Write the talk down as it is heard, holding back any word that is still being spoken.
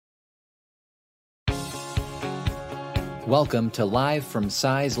Welcome to Live from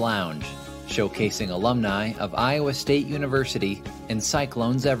Size Lounge, showcasing alumni of Iowa State University and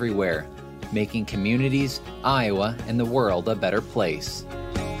Cyclones everywhere, making communities, Iowa, and the world a better place.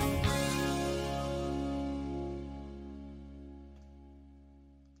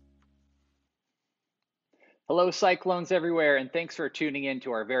 Hello, Cyclones everywhere, and thanks for tuning in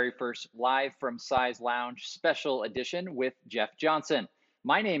to our very first Live from Size Lounge special edition with Jeff Johnson.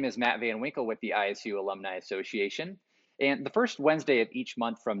 My name is Matt Van Winkle with the ISU Alumni Association, and the first Wednesday of each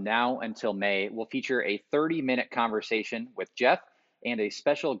month from now until May will feature a 30-minute conversation with Jeff and a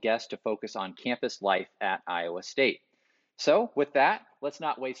special guest to focus on campus life at Iowa State. So with that, let's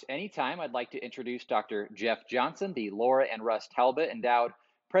not waste any time. I'd like to introduce Dr. Jeff Johnson, the Laura and Russ Talbot Endowed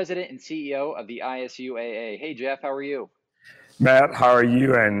President and CEO of the ISUAA. Hey, Jeff, how are you? Matt, how are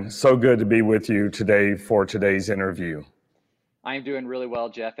you? And so good to be with you today for today's interview. I'm doing really well,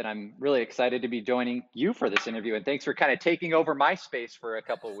 Jeff, and I'm really excited to be joining you for this interview. And thanks for kind of taking over my space for a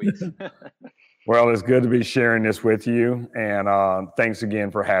couple of weeks. Well, it's good to be sharing this with you, and thanks again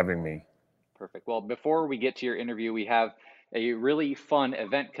for having me. Perfect. Well, before we get to your interview, we have a really fun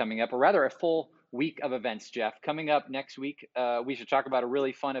event coming up, or rather a full week of events, Jeff. Coming up next week, we should talk about a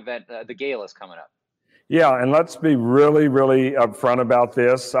really fun event. The gala is coming up. Yeah, and let's be really, really upfront about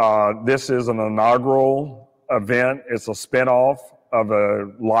this. This is an inaugural event. It's a spinoff of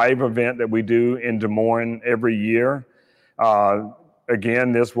a live event that we do in Des Moines every year.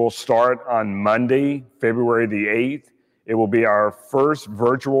 Again, this will start on Monday, February the 8th. It will be our first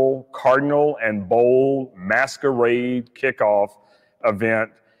virtual Cardinal and Bowl Masquerade kickoff event.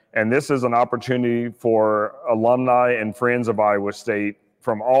 And this is an opportunity for alumni and friends of Iowa State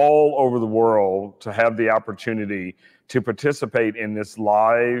from all over the world to have the opportunity to participate in this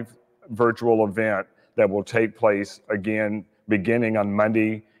live virtual event that will take place again beginning on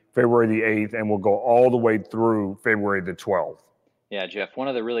Monday, February the 8th, and will go all the way through February the 12th. Yeah, Jeff, one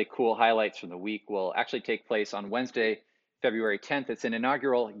of the really cool highlights from the week will actually take place on Wednesday, February 10th. It's an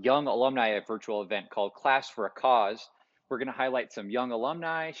inaugural young alumni virtual event called Class for a Cause. We're going to highlight some young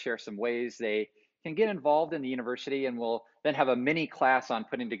alumni, share some ways they can get involved in the university, and we'll then have a mini class on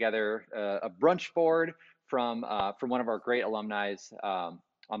putting together a brunch board from one of our great alumni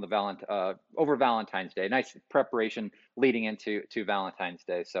on the over Valentine's Day. Nice preparation leading into Valentine's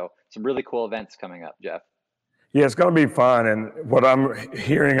Day. So some really cool events coming up, Jeff. Yeah, it's going to be fun. And what I'm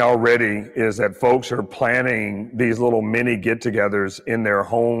hearing already is that folks are planning these little mini get-togethers in their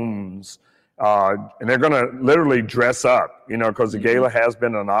homes. And they're going to literally dress up, because the gala has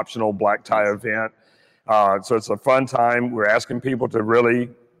been an optional black tie event. So it's a fun time. We're asking people to really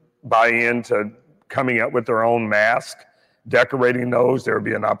buy into coming up with their own mask, decorating those. There will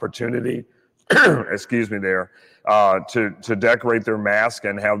be an opportunity, to decorate their mask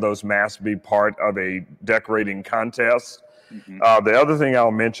and have those masks be part of a decorating contest. Mm-hmm. The other thing I'll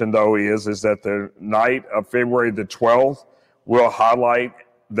mention, though, is that the night of February the 12th will highlight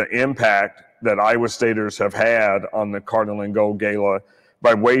the impact that Iowa Staters have had on the Cardinal and Gold Gala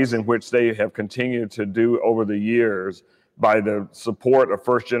by ways in which they have continued to do over the years by the support of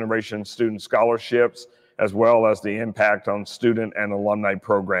first-generation student scholarships, as well as the impact on student and alumni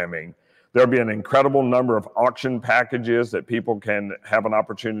programming. There'll be an incredible number of auction packages that people can have an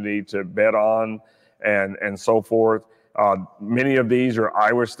opportunity to bet on and so forth. Many of these are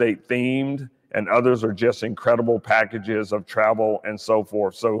Iowa State themed, and others are just incredible packages of travel and so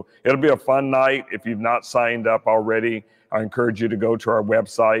forth. So it'll be a fun night. If you've not signed up already, I encourage you to go to our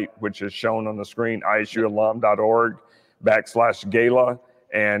website, which is shown on the screen, isualum.org/gala,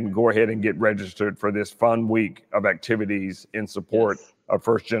 and go ahead and get registered for this fun week of activities in support of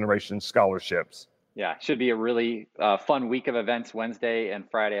first-generation scholarships. Yeah, should be a really fun week of events, Wednesday and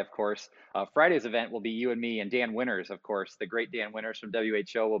Friday, of course. Friday's event will be you and me, and Dan Winters, of course. The great Dan Winters from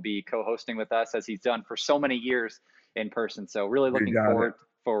WHO will be co-hosting with us, as he's done for so many years in person. So really looking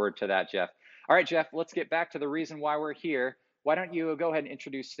forward to that, Jeff. All right, Jeff, let's get back to the reason why we're here. Why don't you go ahead and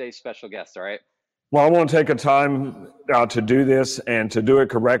introduce today's special guest, all right? Well, I want to take a time to do this, and to do it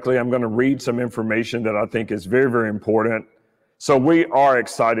correctly, I'm going to read some information that I think is very, very important. So we are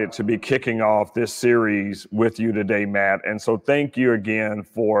excited to be kicking off this series with you today, Matt. And so thank you again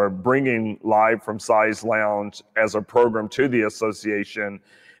for bringing Live from Size Lounge as a program to the association,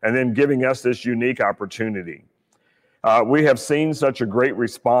 and then giving us this unique opportunity. We have seen such a great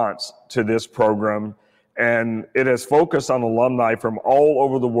response to this program, and it has focused on alumni from all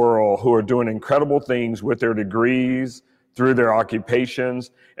over the world who are doing incredible things with their degrees, through their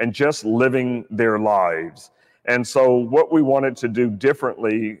occupations, and just living their lives. And so what we wanted to do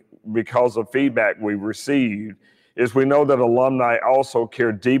differently, because of feedback we received, is we know that alumni also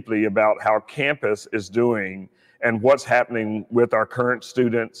care deeply about how campus is doing and what's happening with our current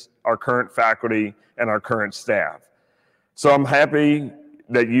students, our current faculty, and our current staff. So I'm happy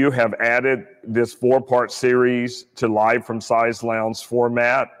that you have added this 4-part series to Live from Size Lounge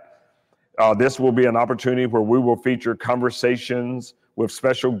format. This will be an opportunity where we will feature conversations with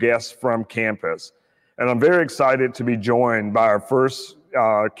special guests from campus. And I'm very excited to be joined by our first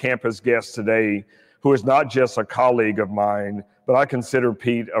campus guest today, who is not just a colleague of mine, but I consider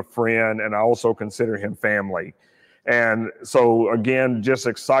Pete a friend, and I also consider him family. And so again, just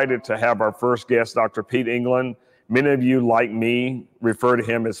excited to have our first guest, Dr. Pete England. Many of you, like me, refer to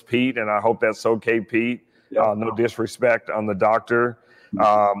him as Pete, and I hope that's okay, Pete. Yep. No disrespect on the doctor.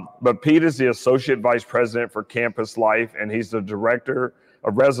 But Pete is the Associate Vice President for Campus Life, and he's the Director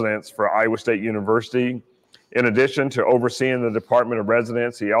of Residence for Iowa State University. In addition to overseeing the Department of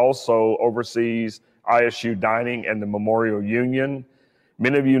Residence, he also oversees ISU Dining and the Memorial Union.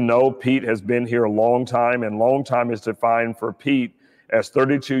 Many of you know Pete has been here a long time, and long time is defined for Pete as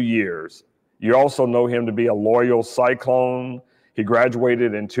 32 years. You also know him to be a loyal Cyclone. He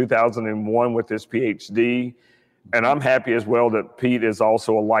graduated in 2001 with his PhD. And I'm happy as well that Pete is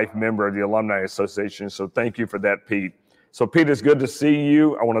also a life member of the Alumni Association. So thank you for that, Pete. So Pete, it's good to see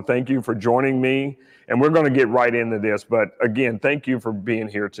you. I want to thank you for joining me. And we're going to get right into this. But again, thank you for being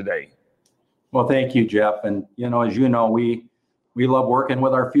here today. Well, thank you, Jeff. And, as you know, we love working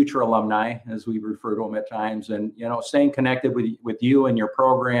with our future alumni, as we refer to them at times. And, staying connected with you and your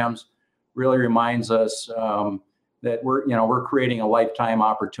programs really reminds us that we're creating a lifetime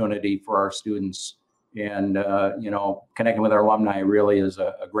opportunity for our students. And, connecting with our alumni really is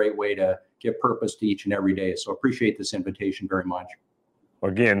a great way to give purpose to each and every day. So appreciate this invitation very much.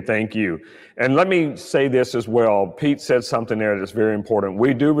 Again, thank you. And let me say this as well. Pete said something there that's very important.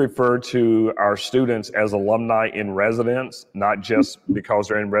 We do refer to our students as alumni in residence, not just because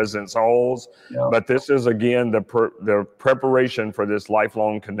they're in residence halls, but this is, again, the preparation for this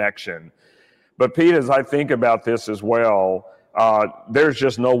lifelong connection. But Pete, as I think about this as well, there's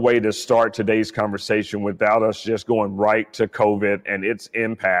just no way to start today's conversation without us just going right to COVID and its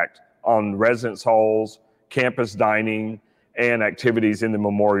impact on residence halls, campus dining, and activities in the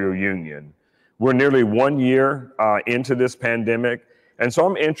Memorial Union. We're nearly 1 year into this pandemic, and so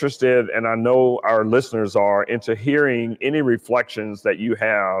I'm interested, and I know our listeners are, into hearing any reflections that you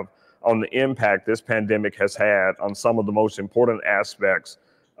have on the impact this pandemic has had on some of the most important aspects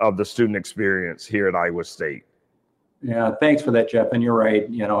of the student experience here at Iowa State. Yeah, thanks for that, Jeff. And you're right.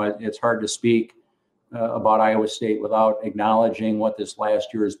 It's hard to speak about Iowa State without acknowledging what this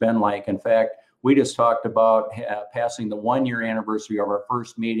last year has been like. In fact, we just talked about passing the 1-year anniversary of our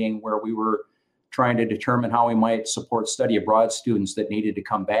first meeting, where we were trying to determine how we might support study abroad students that needed to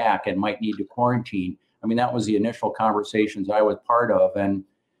come back and might need to quarantine. I mean, that was the initial conversations I was part of. And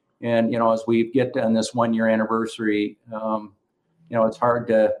as we get on this 1-year anniversary, it's hard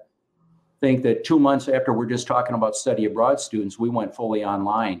to think that 2 months after we're just talking about study abroad students, we went fully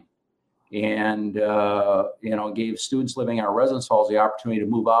online and, gave students living in our residence halls the opportunity to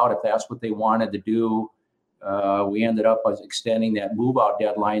move out if that's what they wanted to do. We ended up extending that move out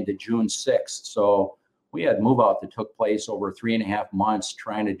deadline to June 6th. So we had move out that took place over 3.5 months,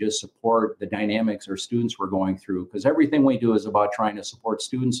 trying to just support the dynamics our students were going through, because everything we do is about trying to support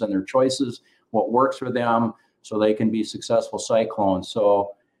students and their choices, what works for them, so they can be successful Cyclones.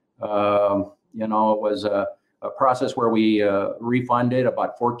 So, it was a process where we refunded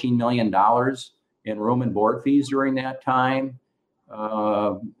about $14 million in room and board fees during that time.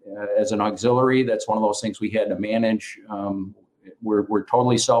 As an auxiliary, that's one of those things we had to manage. We're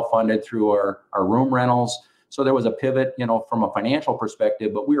totally self-funded through our room rentals. So there was a pivot, from a financial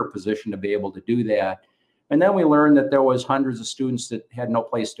perspective, but we were positioned to be able to do that. And then we learned that there was hundreds of students that had no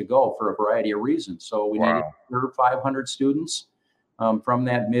place to go for a variety of reasons. So we needed to serve 500 students. From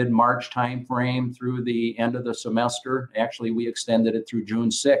that mid-March timeframe through the end of the semester. Actually, we extended it through June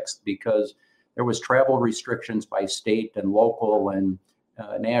 6th because there was travel restrictions by state and local and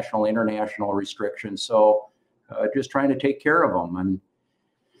national, international restrictions. So just trying to take care of them. And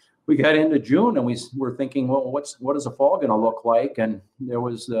we got into June and we were thinking, well, what is the fall going to look like? And there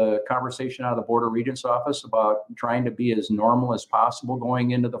was the conversation out of the Board of Regents office about trying to be as normal as possible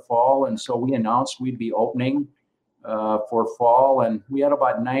going into the fall. And so we announced we'd be opening for fall, and we had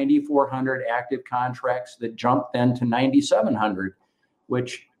about 9,400 active contracts that jumped then to 9,700,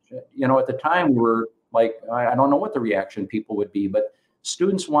 which, at the time we were like, I don't know what the reaction people would be, but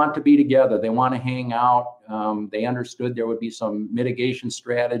students want to be together. They want to hang out. They understood there would be some mitigation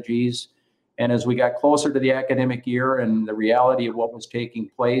strategies. And as we got closer to the academic year and the reality of what was taking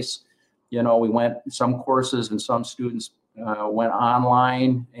place, we went some courses and some students went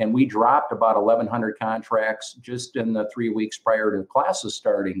online, and we dropped about 1,100 contracts just in the 3 weeks prior to classes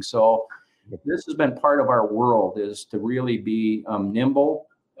starting. So this has been part of our world, is to really be nimble,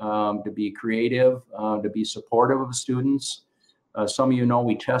 to be creative, to be supportive of students. Some of you know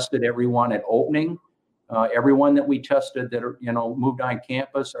we tested everyone at opening. Everyone that we tested that moved on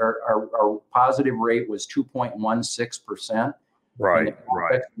campus, our positive rate was 2.16%. Right.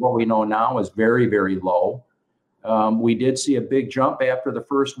 What we know now is very, very low. We did see a big jump after the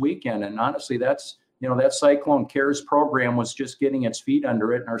first weekend, and honestly, that Cyclone Cares program was just getting its feet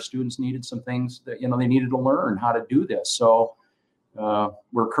under it, and our students needed some things that they needed to learn how to do this. So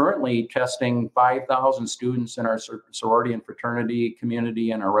we're currently testing 5,000 students in our sorority and fraternity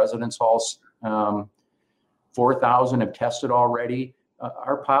community and our residence halls. 4,000 have tested already.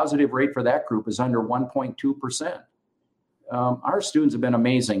 Our positive rate for that group is under 1.2%. Our students have been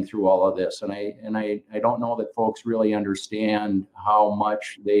amazing through all of this, and I don't know that folks really understand how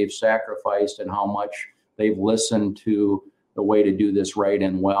much they've sacrificed and how much they've listened to the way to do this right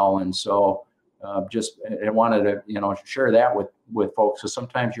and well. And so I wanted to share that with folks, because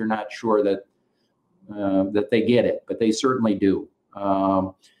sometimes you're not sure that they get it, but they certainly do.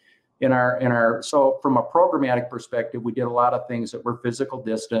 So from a programmatic perspective, we did a lot of things that were physical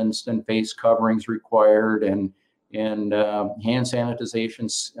distanced and face coverings required, and hand sanitization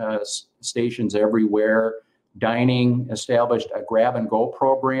stations everywhere. Dining established a grab and go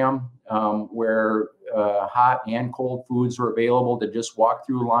program where hot and cold foods were available to just walk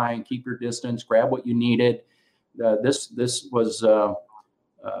through line, keep your distance, grab what you needed. This was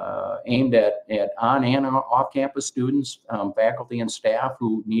aimed at on and off campus students, faculty and staff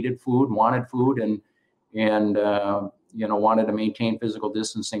who needed food, wanted food, and wanted to maintain physical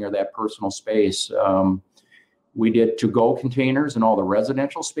distancing or that personal space. We did to-go containers in all the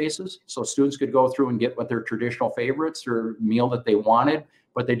residential spaces, so students could go through and get what their traditional favorites or meal that they wanted,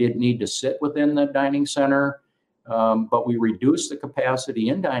 but they didn't need to sit within the dining center. But we reduced the capacity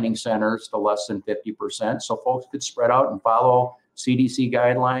in dining centers to less than 50%, so folks could spread out and follow CDC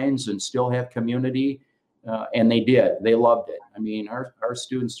guidelines and still have community. And they did. They loved it. I mean, our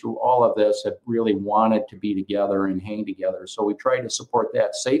students through all of this have really wanted to be together and hang together. So we tried to support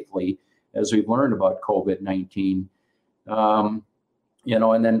that safely as we've learned about COVID-19. And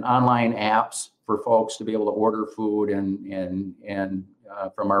then online apps for folks to be able to order food and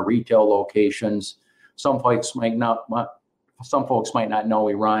from our retail locations. Some folks might not know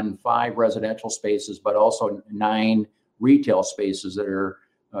we run 5 residential spaces, but also 9 retail spaces that are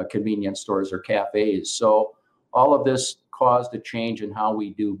convenience stores or cafes. So all of this caused a change in how we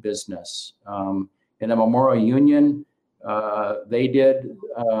do business. In the Memorial Union, they did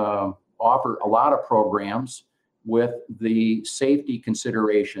offer a lot of programs with the safety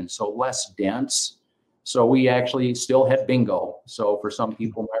consideration, so less dense. So we actually still had bingo. So for some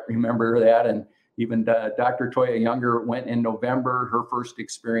people might remember that. And even Dr. Toya Younger went in November, her first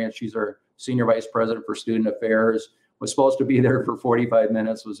experience. She's our Senior Vice President for Student Affairs, was supposed to be there for 45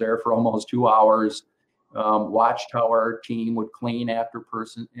 minutes, was there for almost 2 hours. Watched how our team would clean after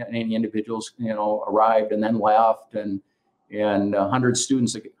any individuals, arrived and then left. And hundreds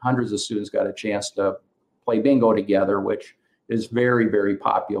of students got a chance to play bingo together, which is very, very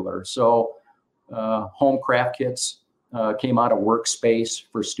popular. So home craft kits came out of Workspace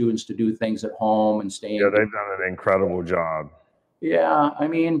for students to do things at home and stay. Yeah, they've done an incredible job. Yeah, I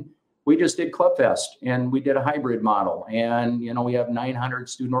mean, we just did Club Fest, and we did a hybrid model, and we have 900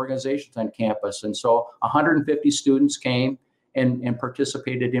 student organizations on campus, and so 150 students came and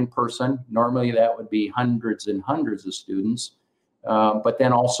participated in person. Normally that would be hundreds and hundreds of students, but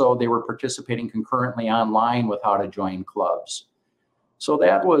then also they were participating concurrently online with how to join clubs. So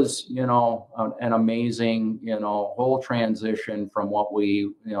that was, an amazing, whole transition from what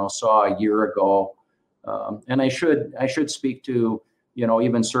we, saw a year ago. And I should speak to,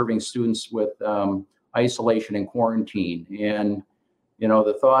 even serving students with isolation and quarantine. And,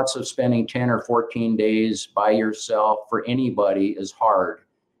 the thoughts of spending 10 or 14 days by yourself for anybody is hard.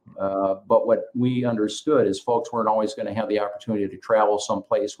 But what we understood is folks weren't always going to have the opportunity to travel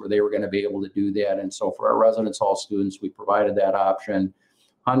someplace where they were going to be able to do that. And so for our residence hall students, we provided that option.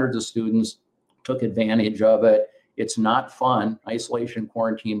 Hundreds of students took advantage of it. It's not fun. Isolation,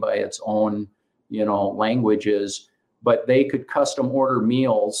 quarantine by its own, languages, but they could custom order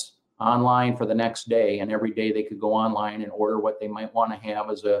meals online for the next day, and every day they could go online and order what they might want to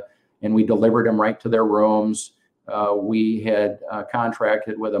have and we delivered them right to their rooms. We had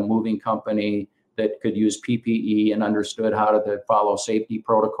contracted with a moving company that could use PPE and understood how to follow safety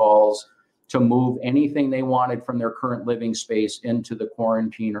protocols to move anything they wanted from their current living space into the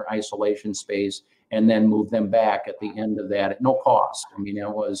quarantine or isolation space. and then move them back at the end of that at no cost. I mean, it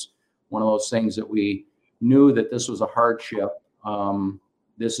was one of those things that we knew that this was a hardship.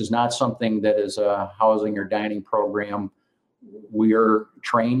 This is not something that is a housing or dining program we are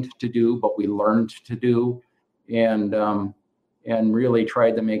trained to do, but we learned to do, and really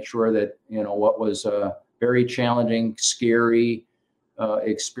tried to make sure that, you know, what was a very challenging, scary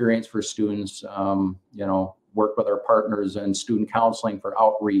experience for students, you know, worked with our partners in student counseling for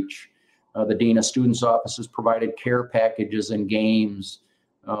outreach. The Dean of Students Offices provided care packages and games.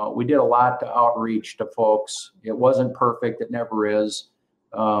 We did a lot to outreach to folks. It wasn't perfect, it never is.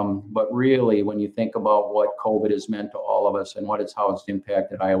 But really, when you think about what COVID has meant to all of us and how it's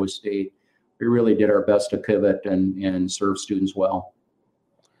impacted Iowa State, we really did our best to pivot and serve students well.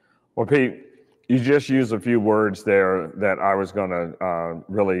 Well, Pete, you just used a few words there that I was going to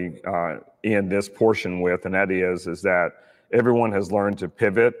really end this portion with, and that is that everyone has learned to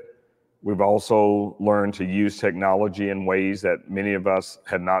pivot. We've also learned to use technology in ways that many of us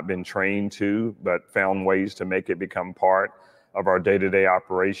had not been trained to, but found ways to make it become part of our day-to-day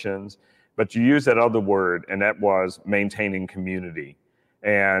operations. But you used that other word, and that was maintaining community.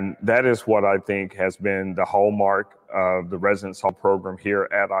 And that is what I think has been the hallmark of the Residence Hall program here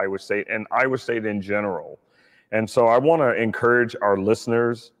at Iowa State and Iowa State in general. And so I want to encourage our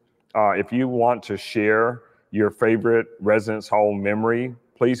listeners, if you want to share your favorite Residence Hall memory,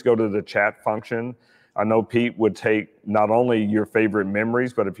 please go to the chat function. I know Pete would take not only your favorite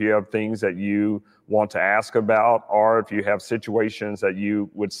memories, but if you have things that you want to ask about, or if you have situations that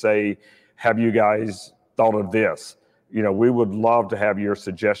you would say, have you guys thought of this? You know, we would love to have your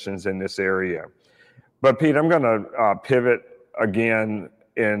suggestions in this area. But Pete, I'm going to pivot again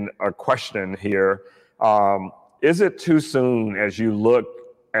in a question here. Is it too soon, as you look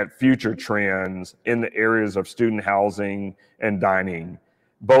at future trends in the areas of student housing and dining,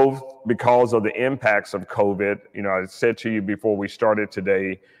 both because of the impacts of COVID? You know, I said to you before we started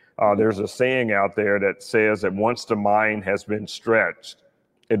today, there's a saying out there that says that once the mind has been stretched,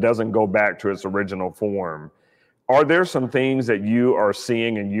 it doesn't go back to its original form. Are there some things that you are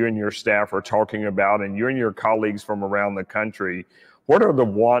seeing and you and your staff are talking about, and you and your colleagues from around the country? What are the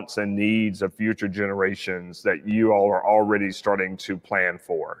wants and needs of future generations that you all are already starting to plan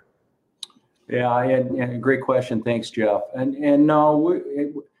for? Yeah, and great question. Thanks, Jeff. And no,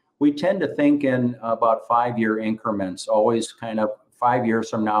 we tend to think in about 5-year increments, always kind of 5 years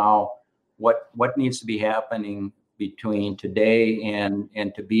from now, what needs to be happening between today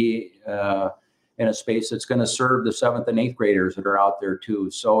and to be in a space that's going to serve the 7th and 8th graders that are out there too.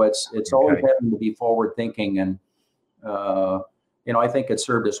 So it's always having to be forward thinking. And, you know, I think it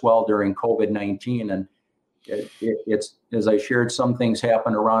served us well during COVID-19. And it's, as I shared, some things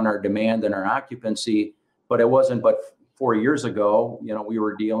happened around our demand and our occupancy, but it wasn't but 4 years ago, you know, we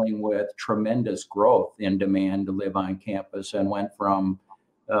were dealing with tremendous growth in demand to live on campus, and went from,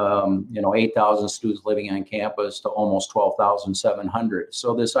 you know, 8,000 students living on campus to almost 12,700.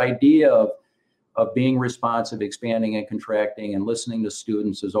 So this idea of being responsive, expanding and contracting, and listening to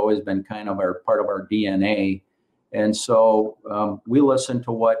students has always been kind of part of our DNA. And so we listen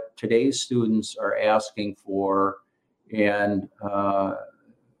to what today's students are asking for. And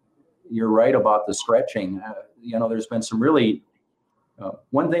you're right about the stretching. You know, there's been some really,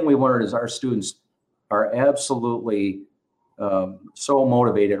 one thing we learned is our students are absolutely so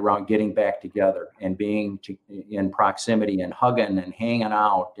motivated around getting back together and being in proximity and hugging and hanging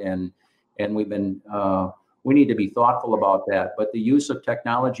out. And we've been, we need to be thoughtful about that. But the use of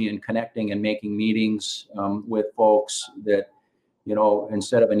technology and connecting and making meetings with folks that, you know,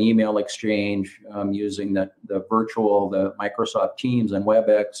 instead of an email exchange, using the virtual, the Microsoft Teams and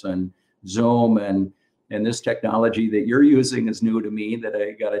WebEx and Zoom, and this technology that you're using is new to me, that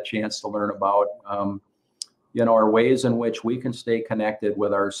I got a chance to learn about, you know, are ways in which we can stay connected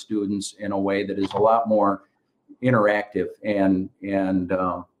with our students in a way that is a lot more interactive. And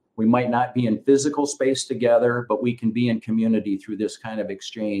we might not be in physical space together, but we can be in community through this kind of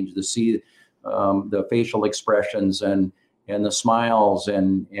exchange, to see the facial expressions and the smiles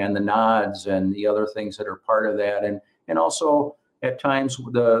and the nods and the other things that are part of that. And also at times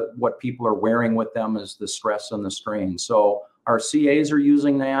what people are wearing with them is the stress and the strain. So our CAs are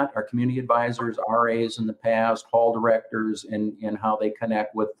using that, our community advisors, RAs in the past, hall directors, and how they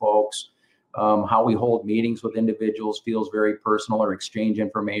connect with folks. How we hold meetings with individuals feels very personal, or exchange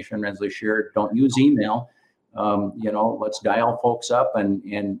information as they share. Don't use email. You know, let's dial folks up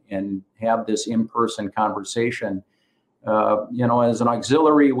and have this in-person conversation. You know, as an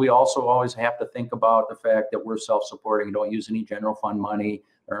auxiliary, we also always have to think about the fact that we're self-supporting. Don't use any general fund money.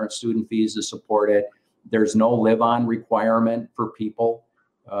 There aren't student fees to support it. There's no live-on requirement for people.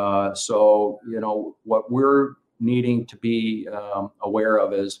 So, what we're needing to be aware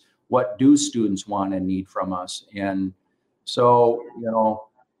of is, what do students want and need from us? And so,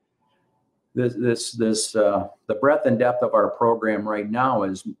 the breadth and depth of our program right now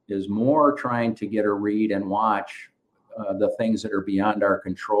is more trying to get a read and watch the things that are beyond our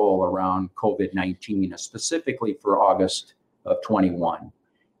control around COVID-19, specifically for August of 21.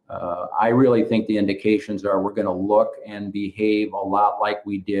 I really think the indications are we're going to look and behave a lot like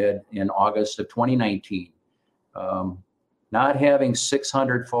we did in August of 2019. Not having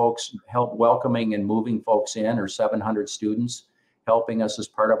 600 folks help welcoming and moving folks in, or 700 students helping us as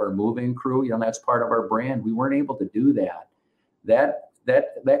part of our moving crew. That's part of our brand. We weren't able to do that.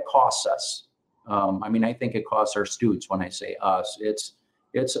 That costs us. I think it costs our students. When I say us, it's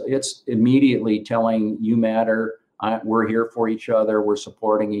immediately telling you matter. We're here for each other. We're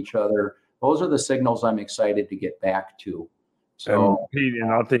supporting each other. Those are the signals I'm excited to get back to. So, and Pete,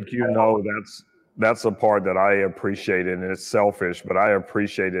 and I think that's a part that I appreciated, and it's selfish, but I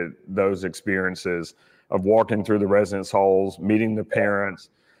appreciated those experiences of walking through the residence halls, meeting the parents,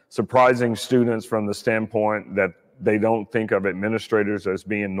 surprising students from the standpoint that they don't think of administrators as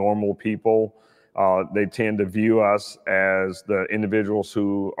being normal people. They tend to view us as the individuals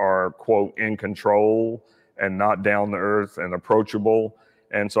who are, quote, in control and not down to earth and approachable.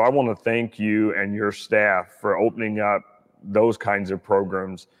 And so I want to thank you and your staff for opening up those kinds of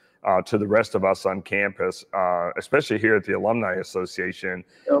programs to the rest of us on campus, especially here at the Alumni Association.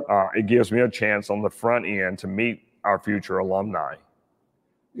 It gives me a chance on the front end to meet our future alumni.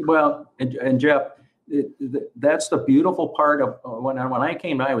 Well, and Jeff, that's the beautiful part of when I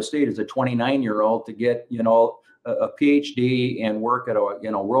came to Iowa State as a 29-year-old to get, a PhD and work at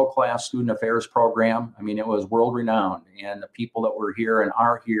a, world-class student affairs program. It was world-renowned, and the people that were here and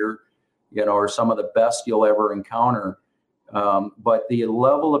are here, are some of the best you'll ever encounter. But the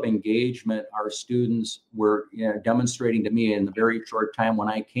level of engagement our students were demonstrating to me in the very short time when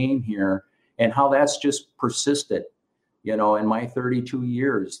I came here, and how that's just persisted, in my 32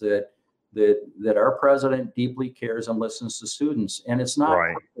 years, that our president deeply cares and listens to students. And it's not,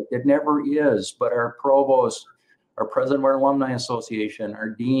 right. It never is, but our provost, our president of our Alumni Association, our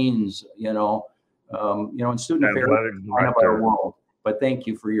deans, and student affairs kind of our world. But thank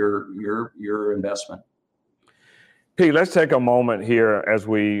you for your investment. Pete, let's take a moment here as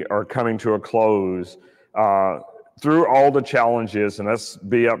we are coming to a close. Through all the challenges, and let's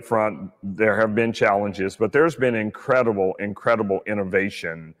be upfront, there have been challenges, but there's been incredible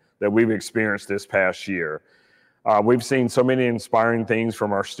innovation that we've experienced this past year. We've seen so many inspiring things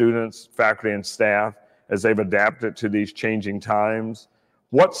from our students, faculty, and staff as they've adapted to these changing times.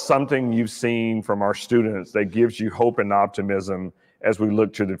 What's something you've seen from our students that gives you hope and optimism as we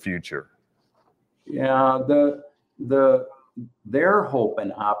look to the future? Yeah, their hope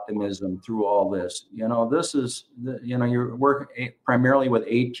and optimism through all this, this is, you're working primarily with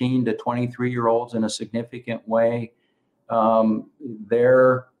 18 to 23-year-olds in a significant way.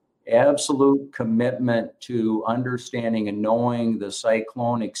 Their absolute commitment to understanding and knowing the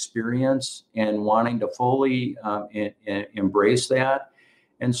cyclone experience and wanting to fully embrace that.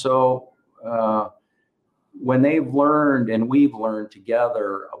 And so when they've learned and we've learned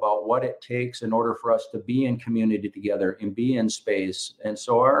together about what it takes in order for us to be in community together and be in space. And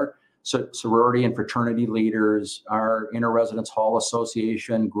so our sorority and fraternity leaders, our Inter-Residence Hall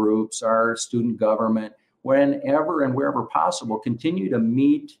Association groups, our student government, whenever and wherever possible, continue to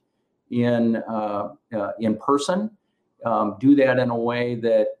meet in person, do that in a way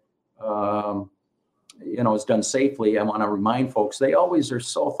that is done safely. I want to remind folks, they always are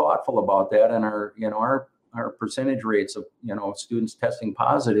so thoughtful about that, and our percentage rates of students testing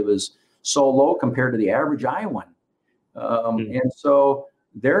positive is so low compared to the average Iowan. And so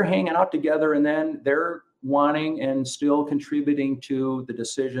they're hanging out together, and then they're wanting and still contributing to the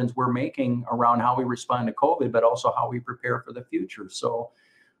decisions we're making around how we respond to COVID, but also how we prepare for the future. So,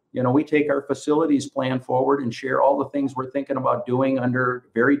 we take our facilities plan forward and share all the things we're thinking about doing under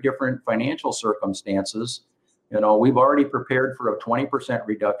very different financial circumstances. We've already prepared for a 20%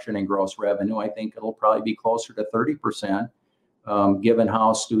 reduction in gross revenue. I think it'll probably be closer to 30%, given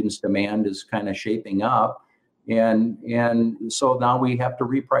how students' demand is kind of shaping up. And so now we have to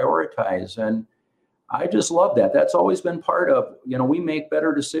reprioritize. And I just love that. That's always been part of, we make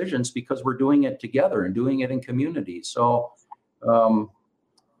better decisions because we're doing it together and doing it in community. So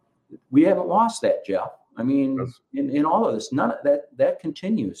we haven't lost that, Jeff. In all of this, none of that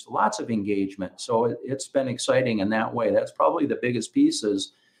continues, lots of engagement. So it's been exciting in that way. That's probably the biggest piece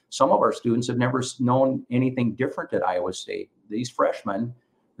is some of our students have never known anything different at Iowa State. These freshmen,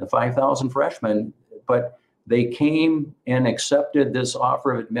 the 5,000 freshmen, but they came and accepted this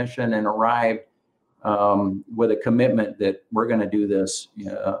offer of admission and arrived with a commitment that we're going to do this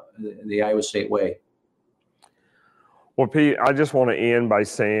the Iowa State way. Well, Pete, I just want to end by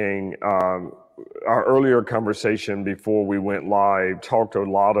saying our earlier conversation before we went live talked a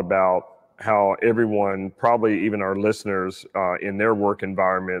lot about how everyone, probably even our listeners in their work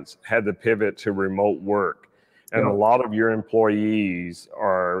environments, had to pivot to remote work. And a lot of your employees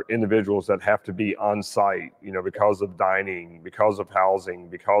are individuals that have to be on site, because of dining, because of housing,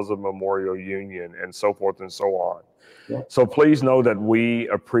 because of Memorial Union, and so forth and so on. Yeah. So please know that we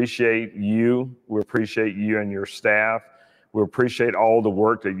appreciate you. We appreciate you and your staff. We appreciate all the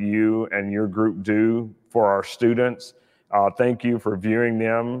work that you and your group do for our students. Thank you for viewing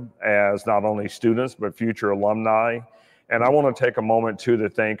them as not only students, but future alumni. And I want to take a moment, too, to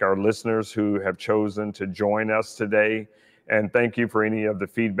thank our listeners who have chosen to join us today. And thank you for any of the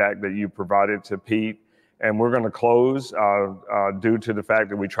feedback that you provided to Pete. And we're going to close due to the fact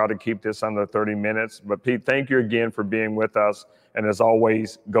that we try to keep this under 30 minutes. But Pete, thank you again for being with us. And as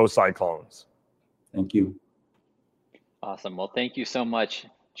always, go Cyclones. Thank you. Awesome. Well, thank you so much,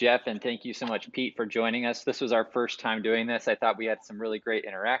 Jeff. And thank you so much, Pete, for joining us. This was our first time doing this. I thought we had some really great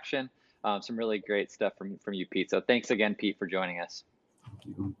interaction. Some really great stuff from you, Pete. So thanks again, Pete, for joining us.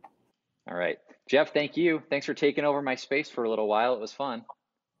 Thank you. All right. Jeff, thank you. Thanks for taking over my space for a little while. It was fun.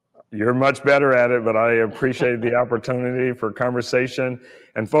 You're much better at it, but I appreciate the opportunity for conversation.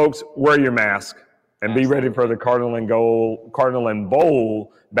 And folks, wear your mask and be ready for the Cardinal and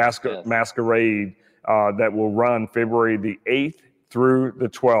Bowl masquerade that will run February the 8th through the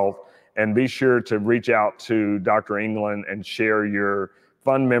 12th. And be sure to reach out to Dr. England and share your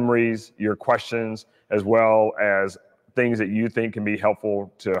fun memories, your questions, as well as things that you think can be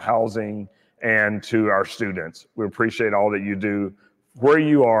helpful to housing and to our students. We appreciate all that you do where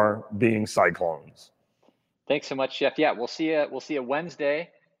you are being Cyclones. Thanks so much, Jeff. Yeah, we'll see you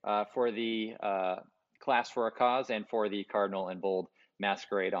Wednesday for the Class for a Cause and for the Cardinal and Bold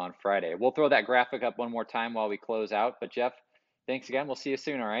Masquerade on Friday. We'll throw that graphic up one more time while we close out. But Jeff, thanks again. We'll see you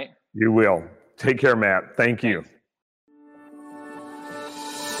soon, all right? You will. Take care, Matt. Thank you. Thanks.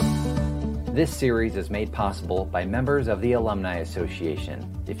 This series is made possible by members of the Alumni Association.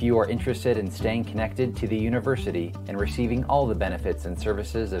 If you are interested in staying connected to the university and receiving all the benefits and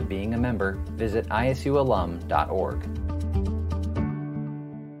services of being a member, visit isualum.org.